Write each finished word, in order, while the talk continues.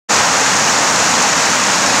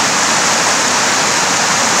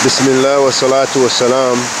Bismillah wa salatu wa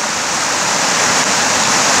salam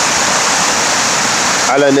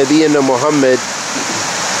ala nabiyyina Muhammad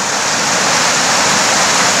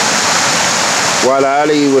wa ala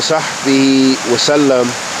alihi wa sahbihi wa sallam.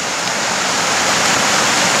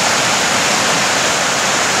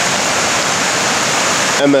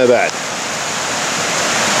 Amma ba'd.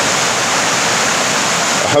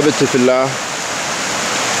 Ahabatu fillah.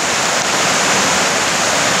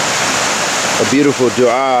 A beautiful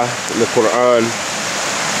dua in the Quran.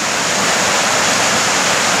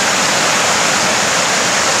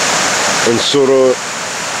 In Surah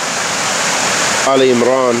Al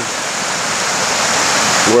Imran,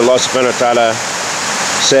 where Allah subhanahu wa ta'ala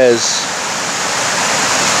says,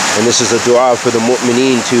 and this is a dua for the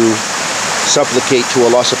mu'mineen to supplicate to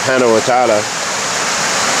Allah subhanahu wa ta'ala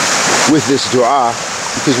with this dua,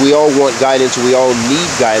 because we all want guidance, we all need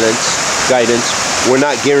guidance. We're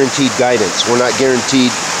not guaranteed guidance. We're not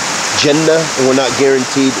guaranteed Jannah, and we're not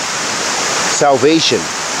guaranteed salvation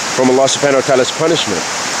from Allah subhanahu wa ta'ala's punishment,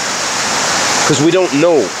 because we don't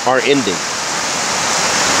know our ending.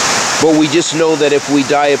 But we just know that if we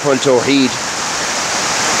die upon Tawheed,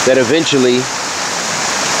 that eventually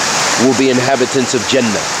we'll be inhabitants of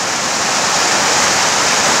Jannah.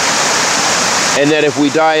 And that if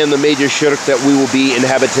we die in the major shirk, that we will be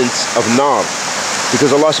inhabitants of Nar.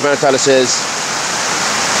 Because Allah subhanahu wa ta'ala says,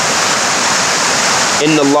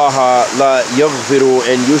 إن الله لا يغفر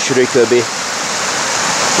أن يشرك به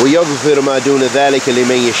ويغفر ما دون ذلك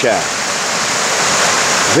لمن يشاء.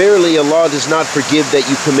 Verily, Allah does not forgive that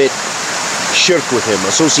you commit shirk with Him,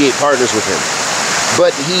 associate partners with Him, but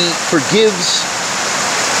He forgives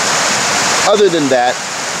other than that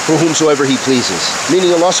for whomsoever He pleases.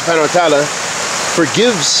 Meaning, Allah subhanahu wa ta'ala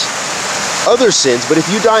forgives other sins, but if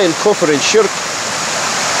you die in kufr and shirk,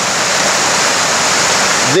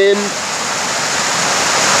 then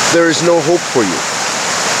there is no hope for you.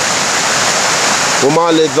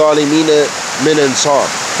 وَمَا لِلظَّالِمِينَ مِنْ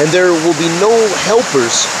أَنصَارٍ. And there will be no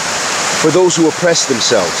helpers for those who oppress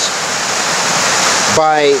themselves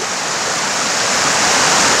by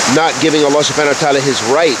not giving Allah subhanahu wa ta'ala His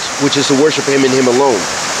right, which is to worship Him and Him alone.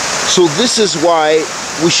 So this is why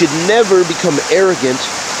we should never become arrogant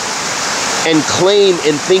and claim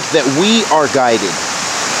and think that we are guided.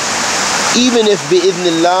 Even if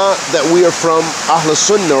bi'idhnillah that we are from Ahl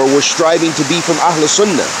Sunnah, or we're striving to be from Ahl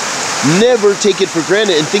Sunnah, never take it for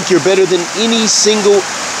granted and think you're better than any single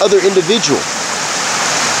other individual,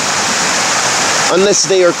 unless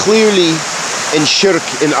they are clearly in shirk,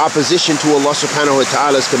 in opposition to Allah subhanahu wa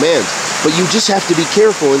ta'ala's commands. But you just have to be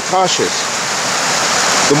careful and cautious.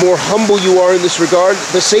 The more humble you are in this regard,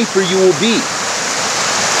 the safer you will be,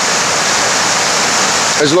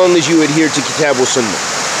 as long as you adhere to Kitab wa Sunnah.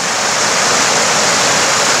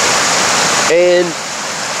 And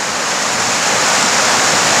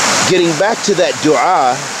getting back to that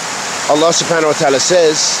dua, Allah subhanahu wa ta'ala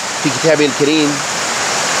says في كتابه الكريم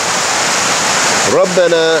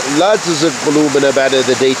ربنا لا تزغ قلوبنا بعد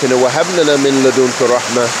إذ هديتنا وهب لنا من لدنك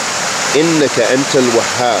رحمة إنك أنت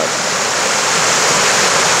الوهاب.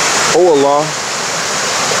 O Allah,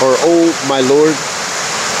 or O my Lord,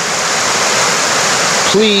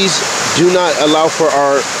 please do not allow for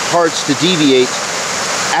our hearts to deviate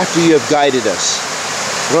after you have guided us.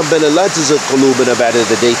 رَبَّنَا لَا تُزِغْ قُلُوبَنَا بَعْدَ إِذْ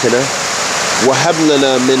هَدَيْتَنَا وَهَبْ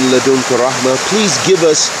لَنَا مِنْ لَدُنْكَ رَحْمَةً. Please give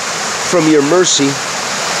us from your mercy.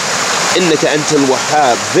 إِنَّكَ أَنْتَ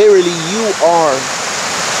الْوَهَّابُ. Verily you are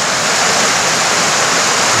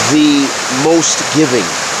the most giving.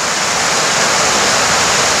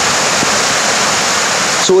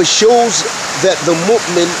 So it shows that the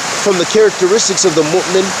mu'min, from the characteristics of the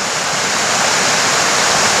mu'min,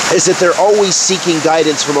 is that they're always seeking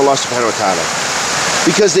guidance from Allah subhanahu wa ta'ala,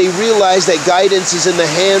 because they realize that guidance is in the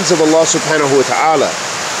hands of Allah subhanahu wa ta'ala,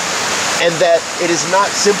 and that it is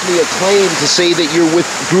not simply a claim to say that you're with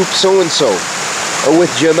group so-and-so, or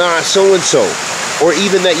with jama'ah so-and-so, or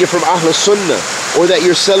even that you're from Ahl Sunnah, or that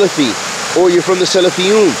you're Salafi, or you're from the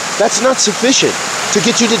Salafiyun. That's not sufficient to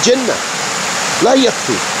get you to Jannah. La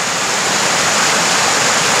yakfi.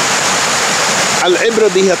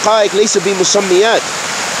 Al-ibra bihaqa'iq laysa bimusammiyat.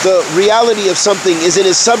 The reality of something is in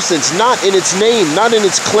its substance, not in its name, not in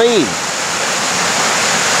its claim.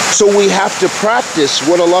 So we have to practice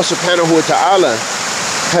what Allah subhanahu wa ta'ala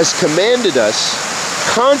has commanded us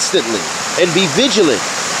constantly, and be vigilant,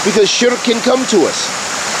 because shirk can come to us.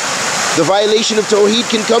 The violation of Tawheed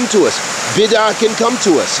can come to us. Bid'ah can come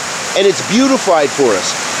to us. And it's beautified for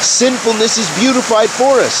us. Sinfulness is beautified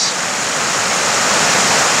for us.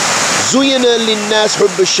 زُيِّنَ لِلنَّاسِ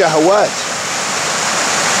حُبُّ الشَّهَوَاتِ.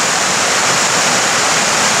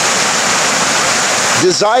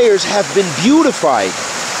 desires have been beautified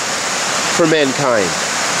for mankind.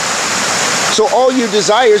 So all your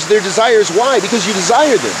desires, they're desires. Why? Because you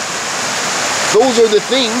desire them. Those are the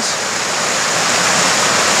things,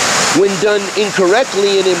 when done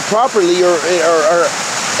incorrectly and improperly,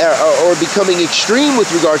 or becoming extreme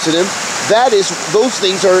with regards to them, those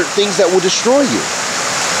things are things that will destroy you.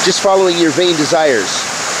 Just following your vain desires.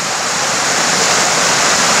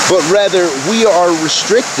 But rather, we are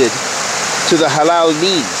restricted to the halal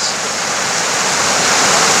means.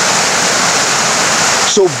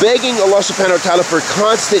 So begging Allah subhanahu wa ta'ala for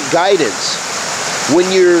constant guidance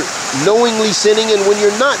when you're knowingly sinning and when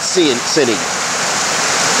you're not sinning.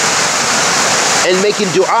 And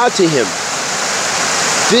making dua to Him.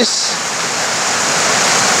 This,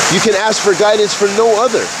 you can ask for guidance for no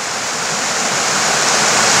other.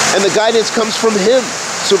 And the guidance comes from Him,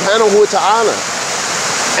 subhanahu wa ta'ala.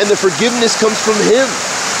 And the forgiveness comes from Him.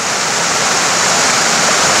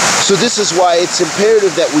 So this is why it's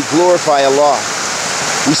imperative that we glorify Allah.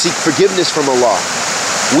 We seek forgiveness from Allah.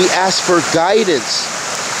 We ask for guidance,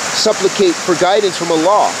 supplicate for guidance from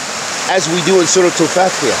Allah, as we do in Surah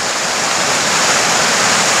Al-Fatiha.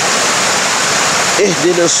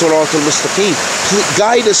 Ihdina as-sirat al-mustaqim.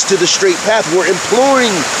 Guide us to the straight path. We're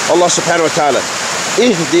imploring Allah subhanahu wa ta'ala.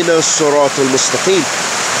 Ihdina as-sirat al-mustaqim.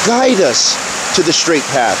 Guide us to the straight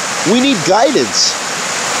path. We need guidance.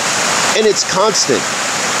 And it's constant.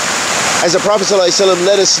 As the Prophet ﷺ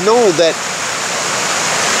let us know that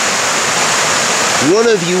one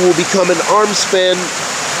of you will become an arm span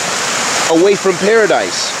away from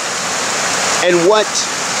paradise. And what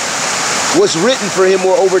was written for him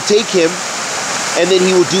will overtake him, and then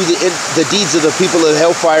he will do the deeds of the people of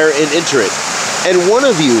hellfire and enter it. And one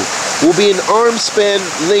of you will be an arm span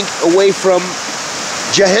length away from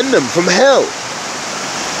Jahannam, from hell.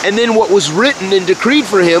 And then what was written and decreed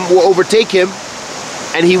for him will overtake him,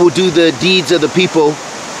 and he will do the deeds of the people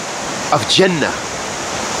of Jannah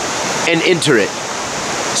and enter it.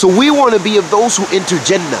 So we want to be of those who enter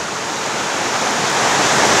Jannah.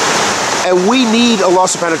 And we need Allah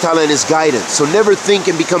subhanahu wa ta'ala and His guidance. So never think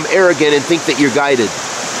and become arrogant and think that you're guided.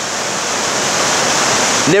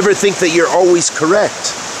 Never think that you're always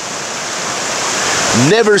correct.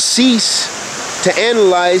 Never cease to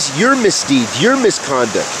analyze your misdeeds, your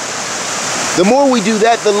misconduct. The more we do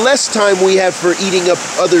that, the less time we have for eating up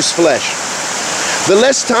others' flesh. The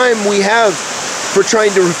less time we have for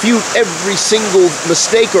trying to refute every single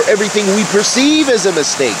mistake or everything we perceive as a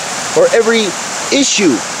mistake, or every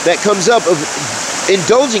issue that comes up of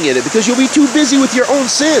indulging in it, because you'll be too busy with your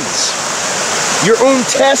own sins, your own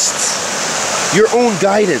tests, your own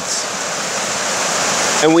guidance.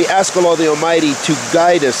 And we ask Allah the Almighty to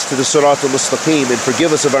guide us to the Sirat al-Mustaqim and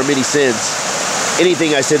forgive us of our many sins.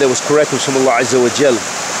 Anything I said that was correct was from Allah Azza wa Jal.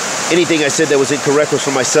 Anything I said that was incorrect was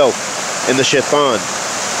from myself and the shaitan.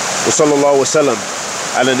 وصلى الله وسلم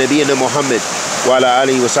على نبينا محمد وعلى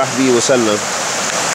آله وصحبه وسلم.